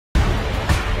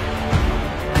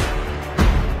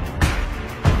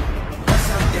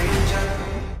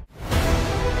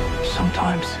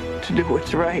Sometimes, to do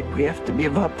what's right, we have to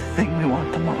give up the thing we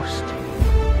want the most.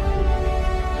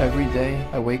 Every day,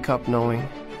 I wake up knowing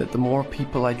that the more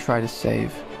people I try to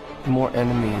save, the more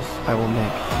enemies I will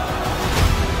make.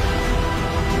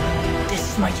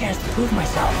 This is my chance to prove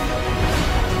myself.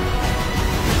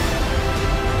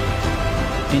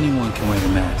 Anyone can wear the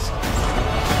mask.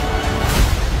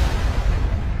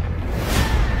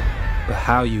 But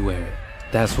how you wear it,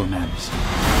 that's what matters.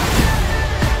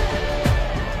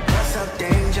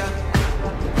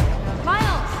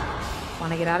 Miles!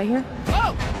 Wanna get out of here?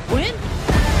 Oh! When?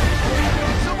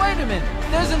 So wait a minute.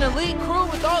 There's an elite crew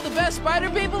with all the best spider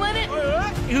people in it?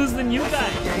 Who's the new guy?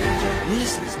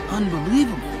 This is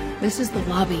unbelievable. This is the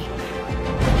lobby.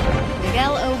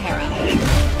 Miguel O'Hara.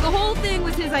 The whole thing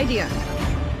was his idea.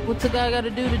 What's a guy got to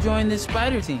do to join this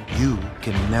spider team? You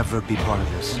can never be part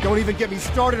of this. Don't even get me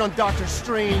started on Doctor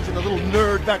Strange and the little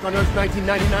nerd back on Earth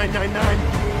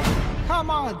 1999-99. Come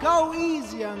on, go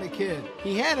easy on the kid.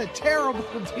 He had a terrible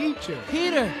teacher.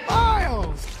 Peter!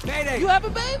 Miles! Mayday! You have a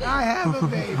baby? I have a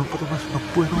baby.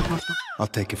 I'll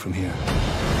take it from here.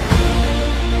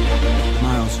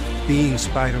 Miles, being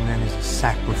Spider-Man is a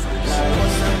sacrifice.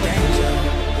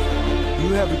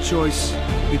 You have a choice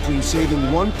between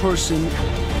saving one person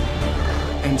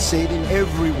and saving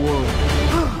every world.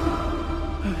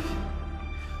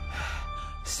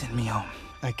 Send me home.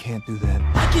 I can't do that.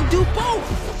 I can do both!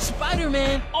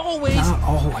 Spider-Man always... Not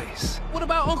always. What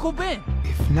about Uncle Ben?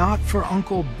 If not for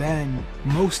Uncle Ben,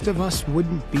 most of us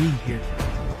wouldn't be here.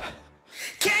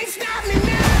 Can't stop me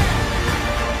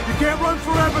now! You can't run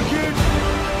forever, kid!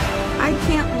 I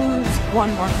can't lose one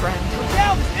more friend.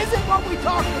 That isn't what we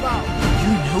talked about!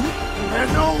 You knew? You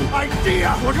have no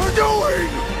idea what you're doing!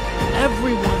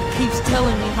 Everyone keeps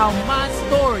telling me how my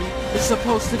story is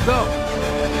supposed to go.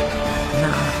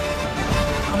 Nah,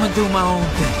 I'm gonna do my own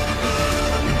thing.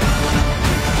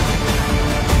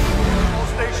 All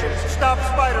stations, stop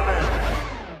Spider-Man!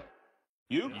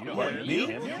 You? What, me?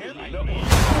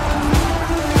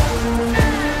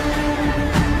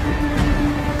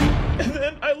 And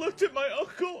then I looked at my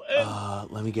uncle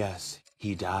and... Let me guess.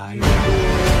 He died?